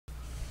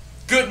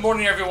Good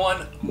morning,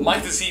 everyone.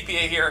 Mike the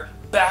CPA here,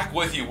 back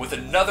with you with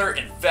another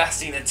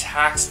investing and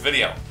tax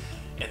video.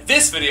 In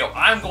this video,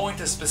 I'm going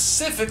to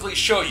specifically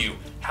show you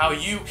how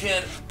you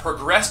can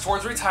progress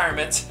towards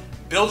retirement,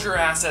 build your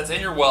assets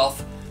and your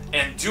wealth,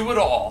 and do it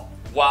all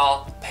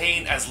while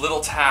paying as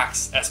little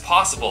tax as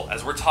possible,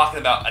 as we're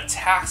talking about a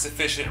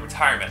tax-efficient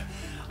retirement.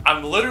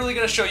 I'm literally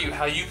going to show you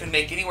how you can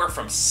make anywhere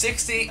from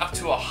 $60,000 up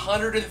to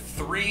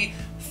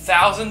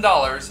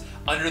 $103,000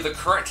 under the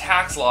current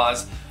tax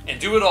laws, and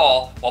do it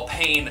all while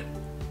paying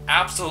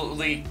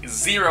absolutely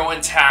zero in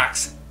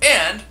tax.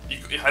 And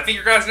I think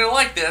you guys are going to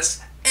like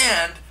this,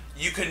 and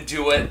you can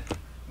do it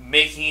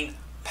making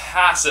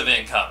passive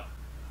income.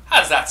 How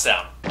does that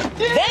sound?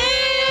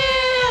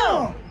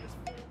 Damn!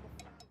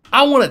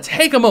 I want to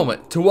take a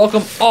moment to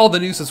welcome all the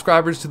new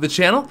subscribers to the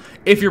channel.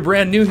 If you're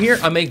brand new here,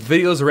 I make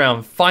videos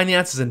around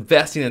finances,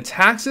 investing, and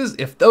taxes.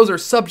 If those are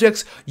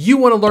subjects you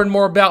want to learn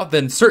more about,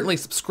 then certainly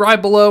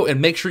subscribe below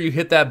and make sure you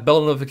hit that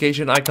bell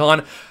notification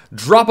icon.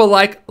 Drop a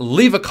like,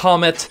 leave a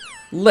comment.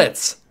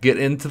 Let's get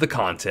into the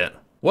content.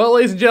 Well,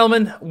 ladies and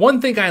gentlemen,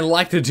 one thing I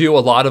like to do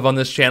a lot of on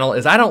this channel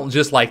is I don't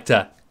just like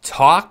to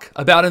talk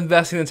about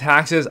investing and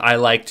taxes. I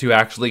like to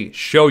actually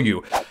show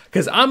you,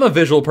 because I'm a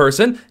visual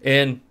person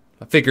and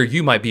I figure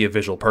you might be a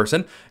visual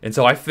person, and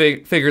so I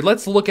figured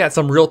let's look at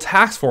some real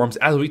tax forms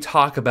as we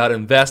talk about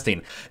investing.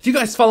 If you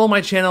guys follow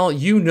my channel,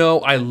 you know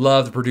I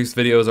love to produce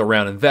videos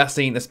around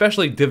investing,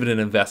 especially dividend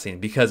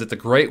investing, because it's a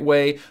great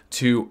way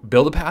to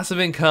build a passive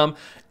income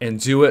and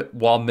do it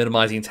while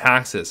minimizing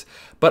taxes.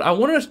 But I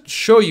want to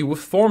show you with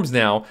forms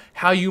now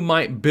how you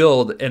might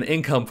build an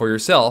income for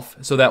yourself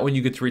so that when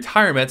you get to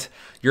retirement,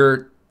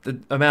 the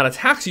amount of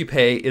tax you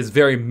pay is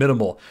very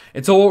minimal.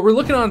 And so what we're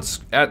looking on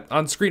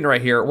screen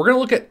right here, we're going to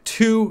look at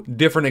two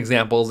different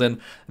examples,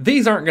 and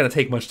these aren't going to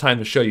take much time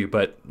to show you,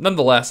 but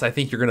nonetheless, I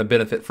think you're going to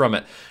benefit from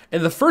it.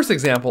 In the first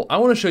example, I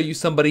want to show you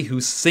somebody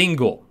who's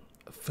single,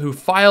 who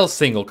files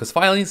single, because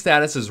filing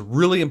status is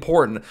really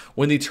important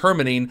when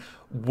determining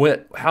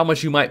how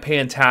much you might pay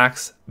in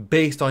tax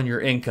based on your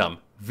income.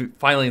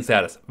 Filing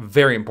status,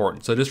 very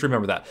important. So just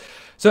remember that.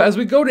 So as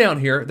we go down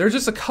here, there's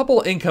just a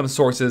couple income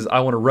sources I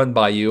want to run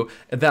by you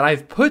that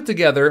I've put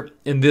together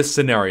in this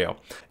scenario.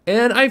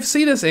 And I've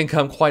seen this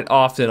income quite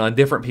often on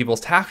different people's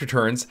tax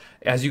returns.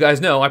 As you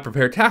guys know, I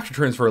prepare tax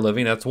returns for a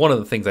living. That's one of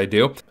the things I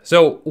do.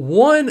 So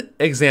one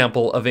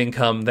example of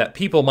income that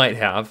people might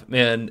have,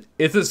 and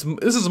this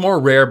is more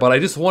rare, but I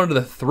just wanted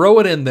to throw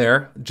it in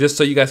there just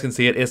so you guys can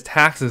see it, is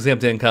tax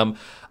exempt income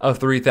of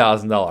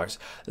 $3,000.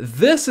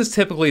 This is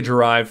typically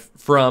derived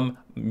from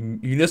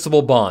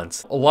municipal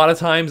bonds. A lot of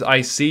times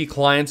I see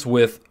clients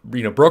with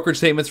brokerage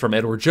statements from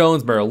Edward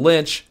Jones, Merrill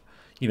Lynch,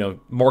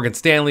 Morgan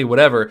Stanley,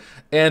 whatever,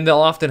 and they'll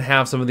often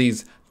have some of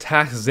these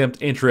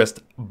tax-exempt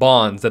interest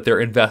bonds that they're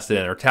invested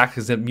in, or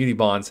tax-exempt muni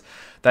bonds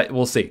that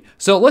we'll see.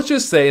 So let's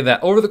just say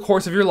that over the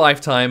course of your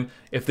lifetime,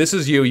 if this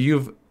is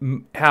you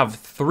have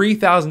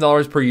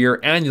 $3,000 per year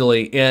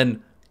annually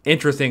in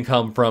interest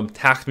income from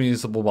tax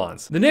municipal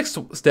bonds. The next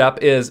step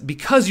is,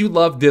 because you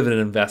love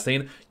dividend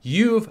investing,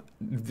 you've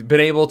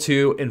been able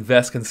to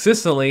invest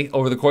consistently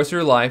over the course of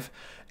your life,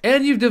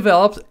 and you've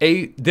developed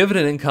a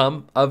dividend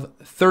income of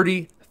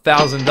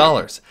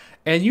 $30,000.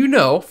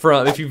 And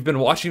from, if you've been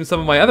watching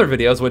some of my other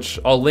videos, which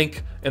I'll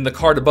link in the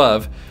card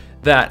above,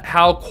 that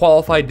how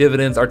qualified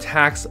dividends are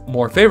taxed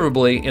more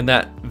favorably in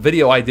that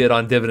video I did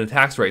on dividend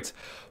tax rates.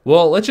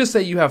 Well, let's just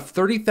say you have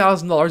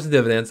 $30,000 in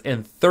dividends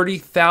and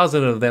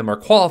 30,000 of them are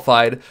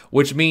qualified,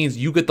 which means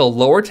you get the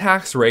lower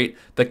tax rate,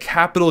 the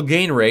capital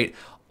gain rate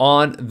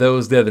on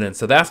those dividends.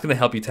 So that's going to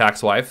help you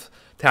tax-wise.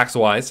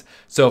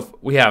 So if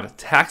we have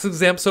tax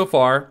exempt so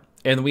far,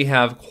 and we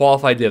have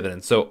qualified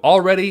dividends. So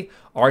already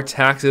our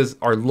taxes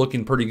are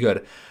looking pretty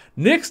good.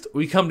 Next,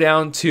 we come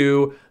down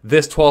to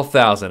this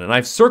 $12,000, and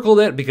I've circled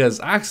it because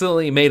I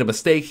accidentally made a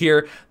mistake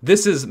here.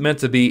 This is meant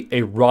to be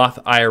a Roth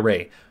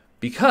IRA,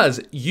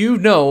 because you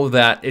know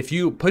that if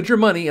you put your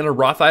money in a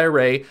Roth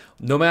IRA,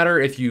 no matter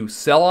if you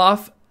sell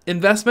off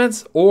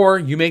investments or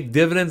you make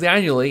dividends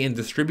annually and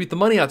distribute the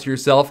money out to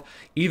yourself,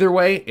 either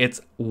way, it's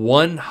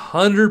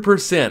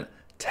 100%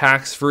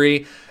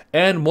 tax-free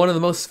and one of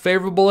the most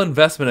favorable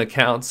investment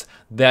accounts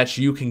that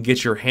you can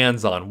get your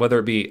hands on, whether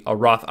it be a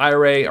Roth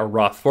IRA or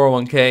Roth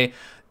 401k.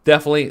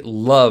 Definitely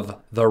love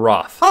the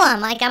Roth. Hold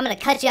on, Mike, I'm going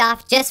to cut you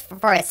off just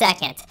for a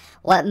second.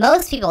 What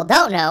most people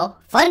don't know,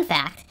 fun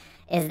fact,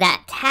 is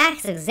that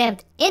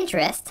tax-exempt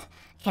interest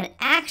can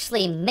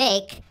actually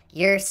make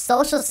your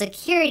Social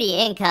Security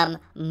income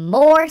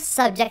more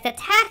subject to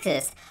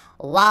taxes,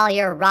 while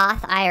your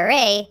Roth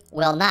IRA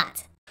will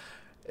not.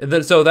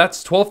 So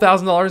that's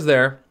 $12,000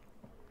 there.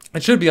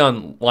 It should be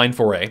on line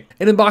 4A.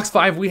 And in box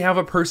 5, we have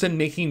a person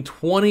making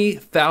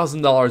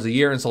 $20,000 a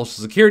year in Social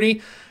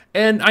Security.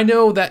 And I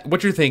know that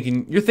what you're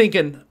thinking. You're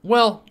thinking,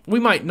 well, we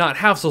might not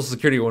have Social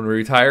Security when we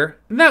retire.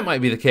 And that might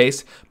be the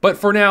case. But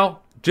for now,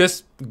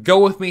 just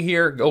go with me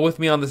here, go with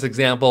me on this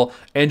example,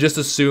 and just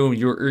assume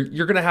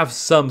you're going to have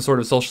some sort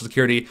of Social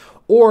Security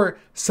or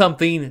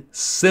something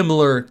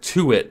similar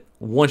to it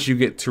once you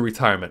get to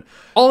retirement.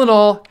 All in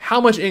all, how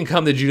much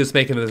income did you just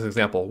make in this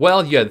example?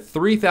 Well, you had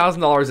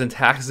 $3,000 in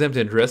tax-exempt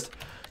interest.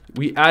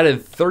 We added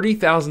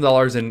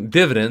 $30,000 in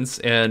dividends,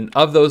 and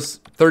of those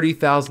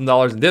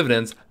 $30,000 in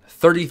dividends,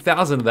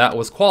 $30,000 of that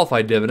was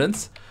qualified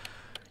dividends.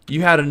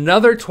 You had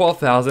another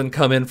 $12,000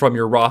 come in from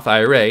your Roth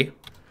IRA,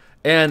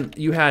 and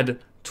you had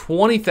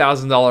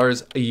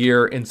 $20,000 a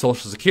year in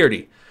Social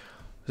Security.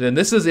 And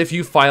this is if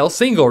you file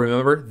single,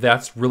 remember,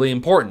 that's really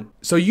important.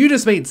 So you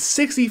just made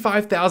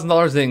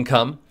 $65,000 in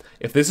income,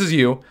 if this is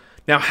you.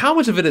 Now, how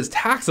much of it is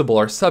taxable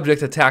or subject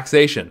to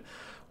taxation?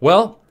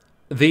 Well,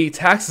 the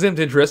tax-exempt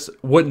interest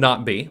would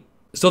not be.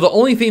 So the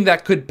only thing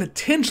that could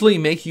potentially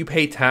make you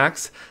pay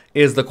tax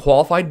is the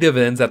qualified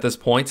dividends at this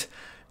point,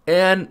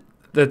 and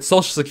the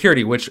Social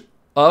Security, which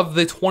of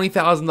the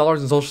 $20,000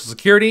 in Social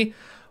Security,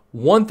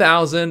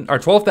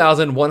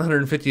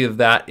 $12,150 of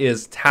that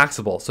is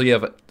taxable. So you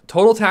have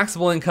total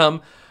taxable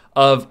income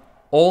of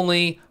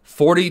only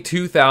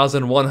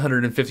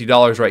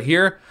 $42,150 right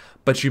here,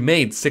 but you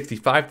made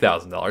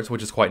 $65,000,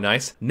 which is quite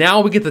nice.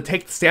 Now we get to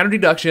take the standard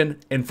deduction,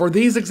 and for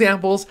these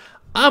examples,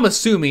 I'm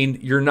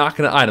assuming you're not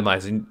going to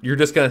itemize, and you're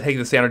just going to take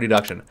the standard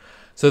deduction.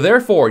 So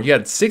therefore, you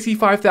had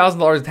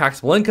 $65,000 in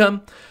taxable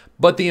income,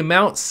 but the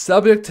amount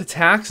subject to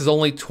tax is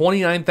only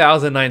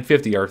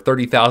 $29,950, or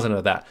 $30,000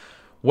 of that.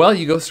 Well,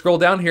 you go scroll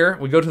down here,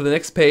 we go to the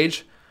next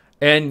page,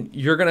 and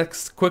you're going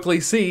to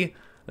quickly see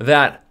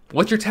that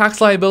what's your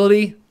tax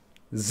liability?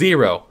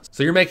 Zero.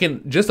 So you're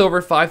making just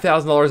over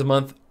 $5,000 a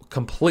month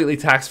completely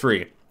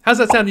tax-free. How's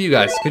that sound to you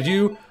guys? Could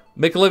you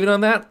make a living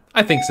on that?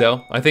 I think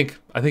so. I think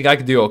I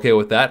could do okay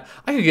with that.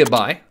 I could get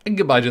by. I can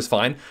get by just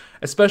fine,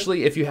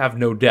 especially if you have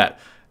no debt.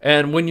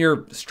 And when you're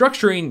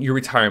structuring your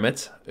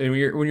retirement, and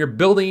when you're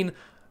building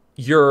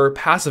your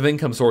passive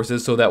income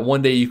sources so that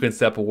one day you can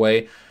step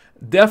away,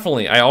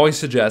 definitely, I always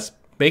suggest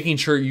making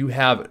sure you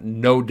have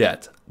no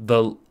debt.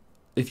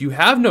 If you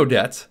have no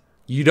debt,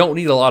 you don't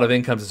need a lot of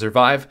income to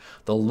survive.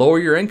 The lower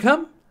your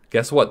income,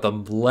 guess what? The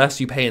less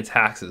you pay in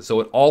taxes. So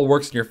it all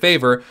works in your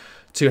favor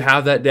to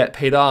have that debt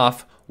paid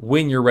off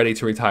when you're ready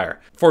to retire.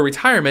 For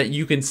retirement,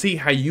 you can see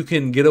how you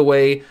can get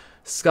away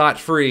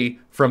scot-free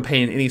from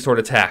paying any sort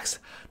of tax.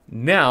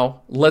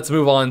 Now, let's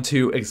move on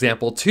to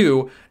example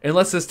 2, and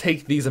let's just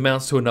take these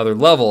amounts to another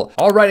level.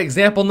 All right,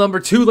 example number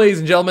 2, ladies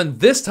and gentlemen.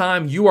 This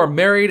time you are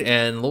married,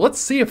 and let's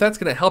see if that's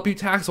gonna help you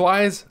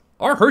tax-wise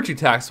or hurt you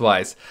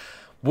tax-wise.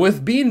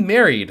 With being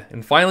married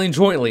and filing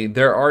jointly,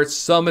 there are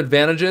some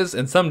advantages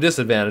and some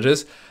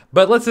disadvantages,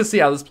 but let's just see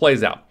how this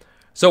plays out.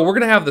 So we're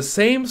gonna have the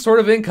same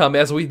sort of income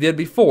as we did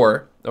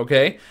before,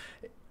 okay?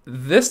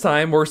 This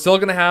time, we're still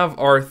gonna have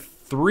our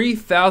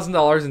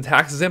 $3,000 in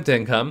tax-exempt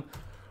income.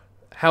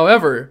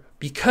 However,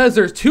 because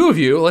there's two of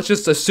you, let's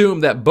just assume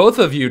that both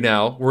of you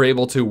now were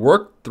able to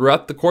work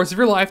throughout the course of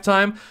your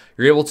lifetime.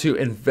 You're able to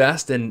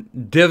invest in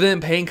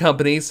dividend-paying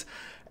companies,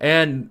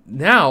 and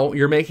now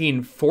you're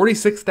making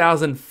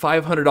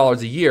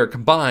 $46,500 a year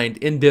combined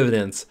in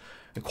dividends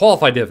and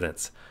qualified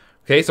dividends.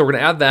 Okay, so we're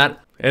gonna add that.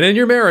 And in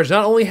your marriage,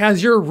 not only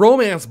has your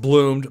romance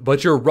bloomed,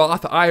 but your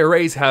Roth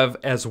IRAs have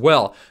as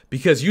well,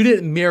 because you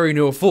didn't marry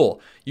into a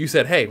fool. You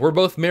said, hey, we're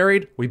both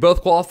married, we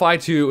both qualify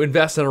to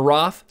invest in a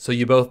Roth, so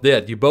you both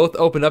did. You both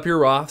opened up your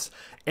Roths,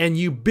 and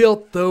you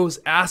built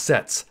those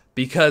assets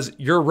because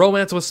your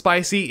romance was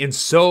spicy, and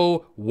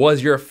so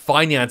was your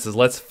finances.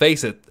 Let's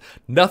face it,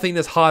 nothing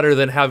is hotter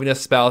than having a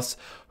spouse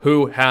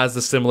who has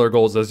the similar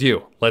goals as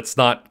you. Let's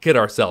not kid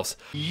ourselves.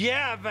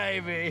 Yeah,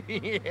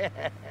 baby. Yeah.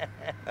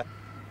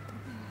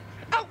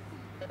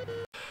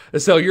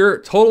 So your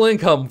total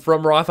income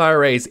from Roth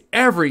IRAs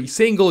every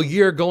single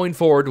year going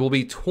forward will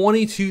be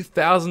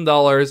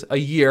 $22,000 a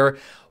year,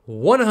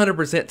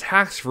 100%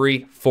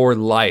 tax-free for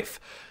life.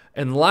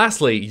 And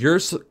lastly, your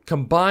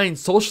combined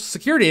Social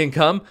Security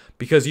income,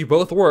 because you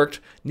both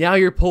worked, now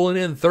you're pulling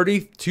in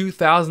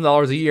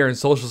 $32,000 a year in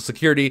Social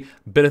Security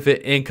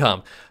benefit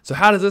income. So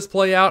how does this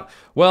play out?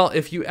 Well,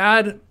 if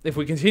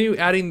we continue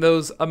adding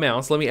those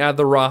amounts, let me add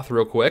the Roth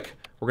real quick.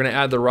 We're gonna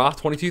add the Roth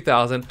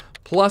 22,000,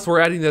 plus we're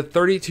adding the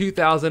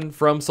 32,000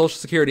 from Social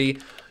Security.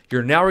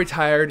 You're now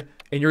retired,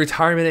 and your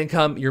retirement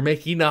income, you're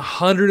making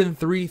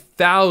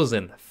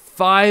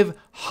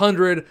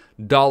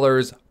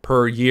 $103,500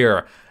 per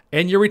year.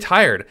 And you're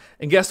retired.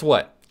 And guess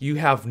what? You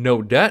have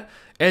no debt,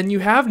 and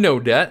your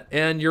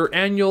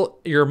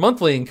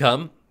monthly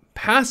income,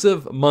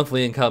 passive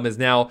monthly income, is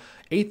now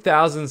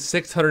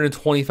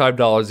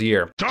 $8,625 a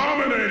year.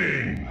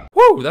 Dominating!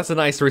 Woo, that's a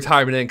nice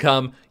retirement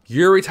income.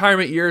 Your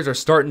retirement years are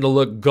starting to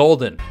look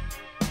golden.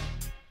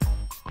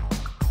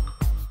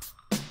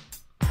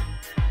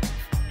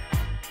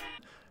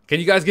 Can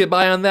you guys get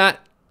by on that?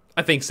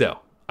 I think so.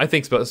 I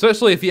think so,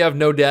 especially if you have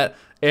no debt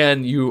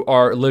and you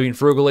are living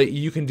frugally.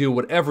 You can do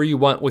whatever you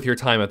want with your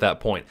time at that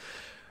point.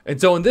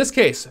 And so in this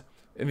case,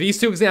 in these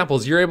two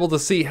examples, you're able to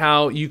see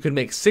how you can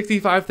make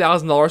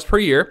 $65,000 per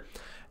year,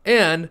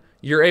 and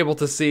you're able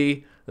to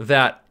see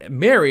that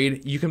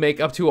married, you can make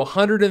up to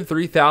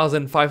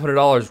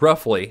 $103,500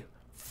 roughly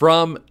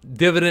from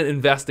dividend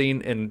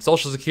investing in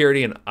Social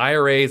Security and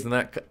IRAs and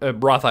that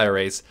Roth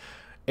IRAs.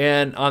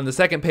 And on the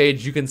second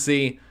page, you can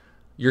see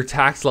your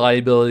tax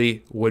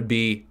liability would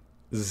be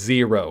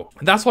 0.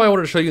 And that's why I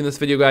wanted to show you in this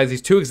video, guys,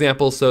 these 2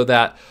 examples so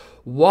that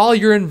while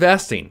you're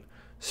investing,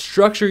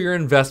 structure your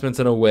investments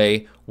in a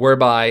way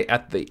whereby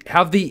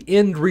have the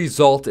end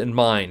result in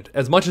mind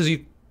as much as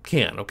you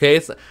can,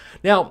 okay?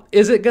 Now,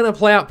 is it gonna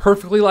play out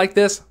perfectly like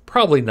this?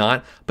 Probably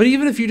not. But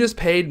even if you just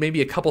paid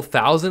maybe a couple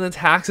thousand in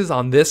taxes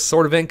on this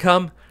sort of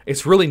income,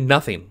 it's really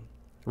nothing,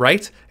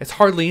 right? It's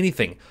hardly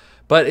anything.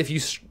 But if you,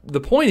 the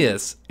point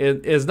is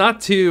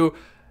not to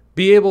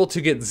be able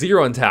to get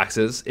 0 in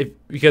taxes,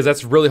 because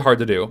that's really hard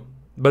to do.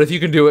 But if you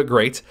can do it,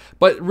 great.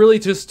 But really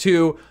just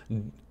to,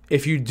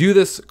 if you do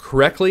this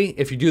correctly,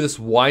 if you do this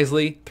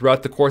wisely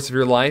throughout the course of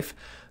your life,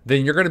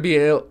 then you're going to be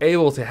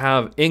able to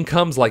have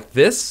incomes like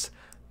this,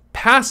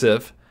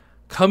 passive,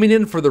 coming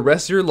in for the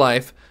rest of your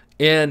life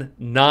and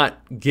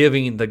not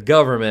giving the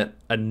government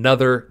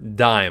another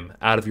dime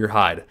out of your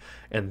hide.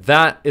 And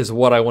that is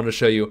what I want to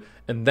show you.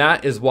 And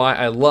that is why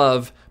I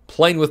love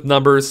playing with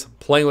numbers,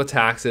 playing with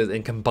taxes,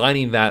 and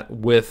combining that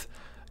with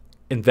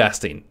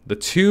investing. The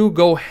 2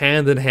 go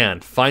hand in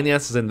hand,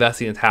 finances,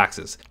 investing, and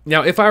taxes.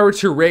 Now, if I were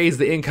to raise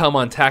the income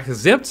on tax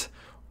exempt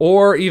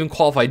or even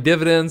qualified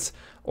dividends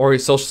or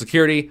Social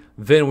Security,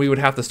 then we would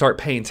have to start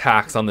paying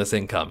tax on this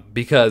income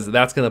because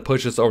that's going to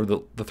push us over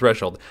the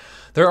threshold.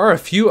 There are a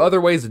few other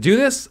ways to do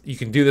this. You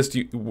can do this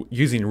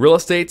using real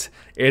estate.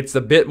 It's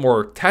a bit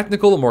more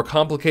technical and more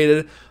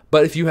complicated,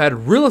 but if you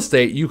had real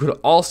estate, you could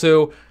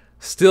also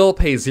still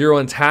pay 0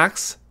 in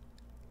tax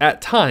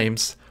at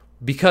times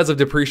because of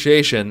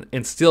depreciation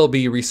and still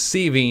be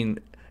receiving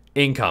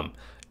income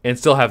and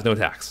still have no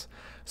tax.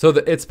 So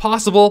it's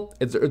possible.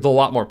 There's a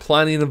lot more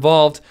planning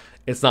involved.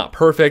 It's not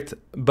perfect,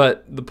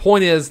 but the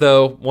point is,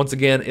 though, once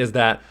again, is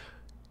that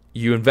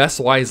you invest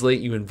wisely,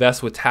 you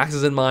invest with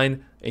taxes in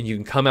mind, and you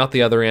can come out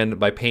the other end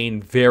by paying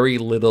very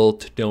little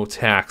to no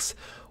tax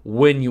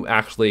when you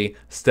actually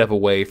step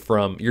away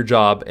from your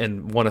job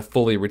and want to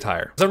fully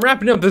retire. So I'm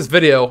wrapping up this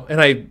video, and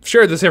I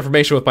shared this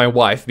information with my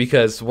wife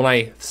because when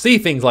I see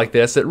things like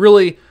this, it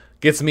really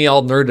gets me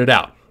all nerded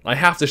out. I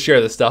have to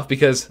share this stuff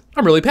because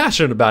I'm really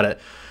passionate about it.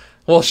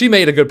 Well, she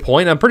made a good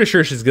point. I'm pretty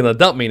sure she's gonna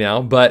dump me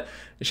now, but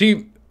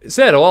she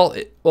said,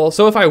 well,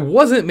 so if I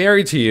wasn't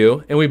married to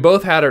you and we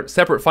both had our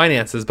separate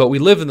finances, but we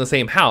lived in the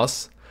same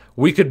house,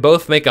 we could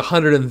both make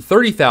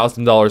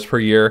 $130,000 per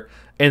year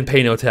and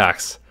pay no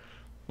tax.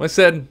 I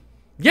said,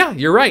 yeah,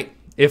 you're right.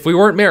 If we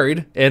weren't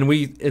married and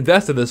we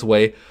invested this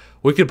way,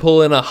 we could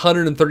pull in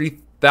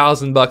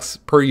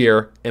 $130,000 per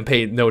year and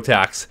pay no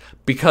tax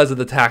because of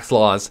the tax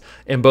laws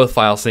and both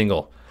file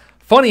single.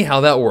 Funny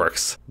how that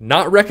works.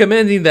 Not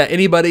recommending that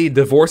anybody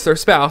divorce their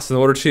spouse in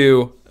order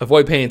to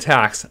avoid paying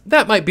tax.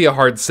 That might be a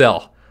hard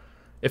sell.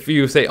 If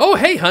you say, oh,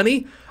 hey,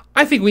 honey,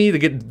 I think we need to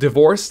get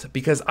divorced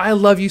because I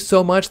love you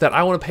so much that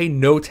I want to pay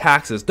no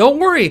taxes. Don't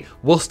worry,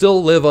 we'll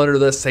still live under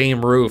the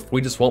same roof.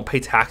 We just won't pay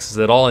taxes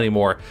at all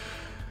anymore.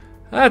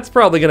 That's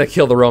probably going to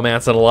kill the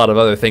romance and a lot of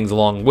other things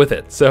along with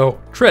it.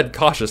 So tread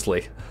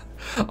cautiously.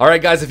 All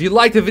right, guys, if you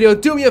liked the video,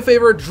 do me a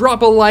favor,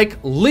 drop a like,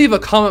 leave a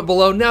comment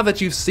below. Now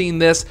that you've seen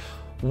this,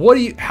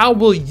 how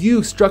will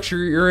you structure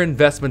your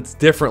investments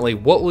differently?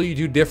 What will you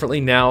do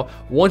differently now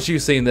once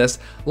you've seen this?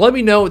 Let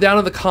me know down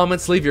in the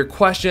comments, leave your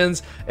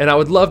questions, and I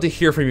would love to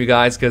hear from you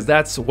guys because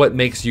that's what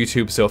makes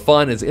YouTube so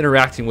fun, is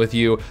interacting with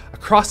you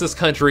across this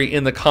country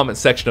in the comment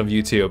section of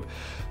YouTube.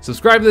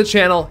 Subscribe to the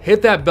channel,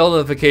 hit that bell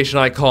notification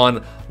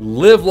icon,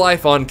 live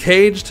life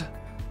uncaged,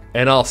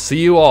 and I'll see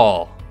you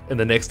all in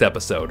the next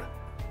episode.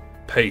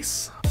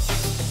 Peace.